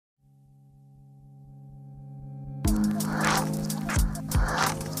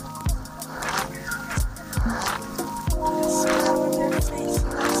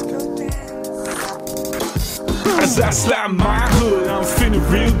Cause I slide my hood, I'm feeling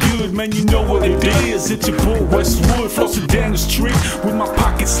real good, man, you know what it is. It's your boy Westwood, flossing down the street with my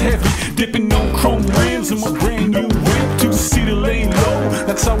pockets heavy, dipping on chrome rims and my brand new whip. To see the lane low,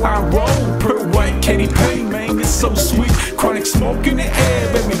 that's how I roll. Per white candy paint, man, it's so sweet. Chronic smoke in the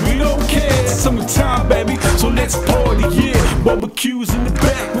air, baby, we don't care. It's summertime, baby, so let's party, yeah. Barbecues in the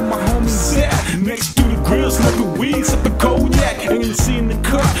back with my homies at. Next to the grill, smoking weed, sipping cognac. ANC in the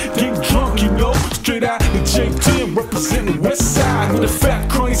car, get drunk, you know. Straight out the J representing West Side with a fat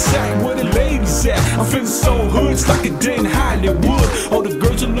coin sack where the ladies at. I'm feeling so hood, it's like a day in Hollywood. All the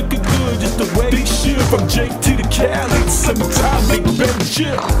girls are looking good, just the way they should. From Jake to the Cali, it's summertime, big baby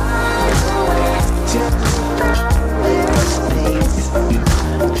chill.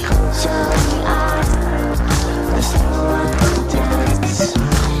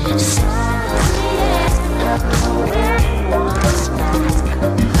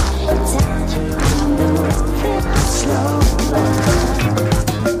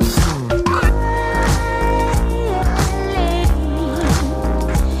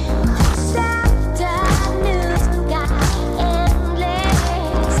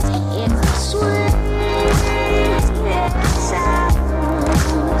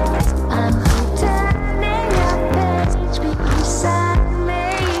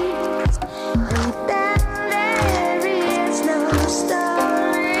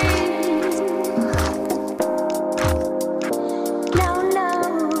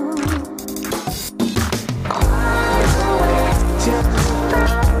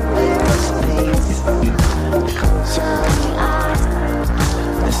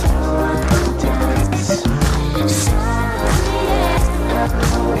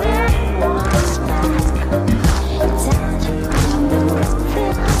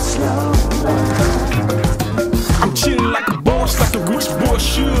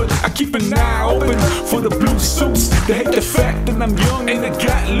 I keep an eye open for the blue suits. They hate the fact that I'm young and I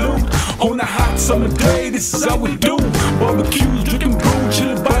got loot. On a hot summer day, this is how we do. Barbecues, drinking brew,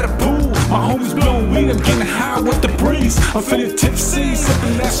 chilling by the pool. My homies blowing weed, I'm getting high with the breeze. I'm feeling tipsy,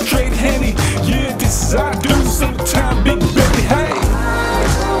 sipping that straight Henny. Yeah, this is how I do. Summertime, big baby, hey.